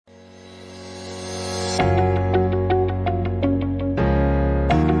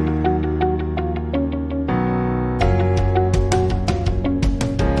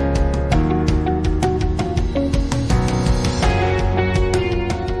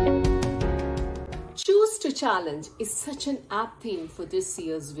Challenge is such an apt theme for this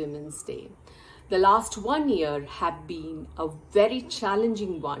year's Women's Day. The last 1 year have been a very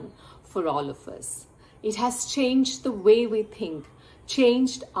challenging one for all of us. It has changed the way we think,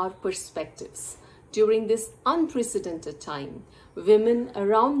 changed our perspectives. During this unprecedented time, women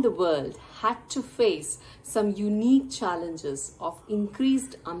around the world had to face some unique challenges of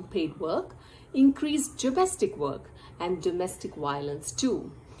increased unpaid work, increased domestic work, and domestic violence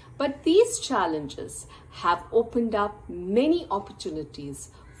too. But these challenges have opened up many opportunities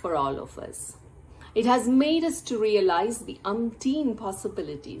for all of us. It has made us to realize the umpteen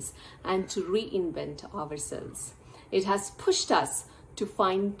possibilities and to reinvent ourselves. It has pushed us to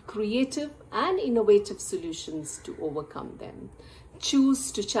find creative and innovative solutions to overcome them.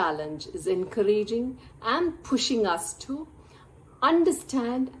 Choose to Challenge is encouraging and pushing us to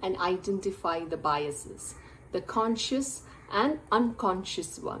understand and identify the biases, the conscious and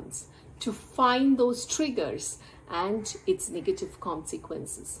unconscious ones, to find those triggers and its negative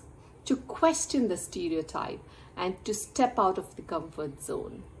consequences, to question the stereotype and to step out of the comfort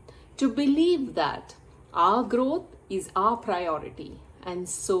zone, to believe that our growth is our priority and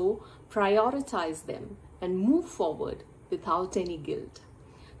so prioritize them and move forward without any guilt,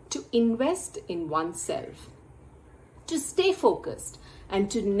 to invest in oneself, to stay focused and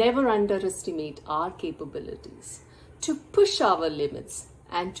to never underestimate our capabilities, to push our limits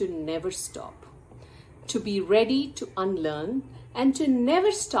and to never stop, to be ready to unlearn and to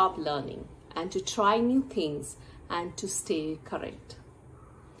never stop learning and to try new things and to stay correct,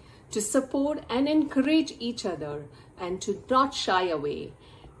 to support and encourage each other and to not shy away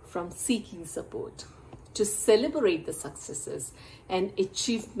from seeking support, to celebrate the successes and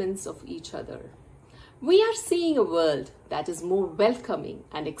achievements of each other. We are seeing a world that is more welcoming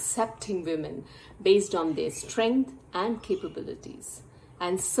and accepting women based on their strength and capabilities.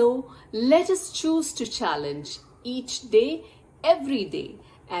 And so let us choose to challenge each day, every day,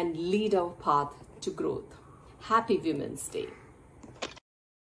 and lead our path to growth. Happy Women's Day.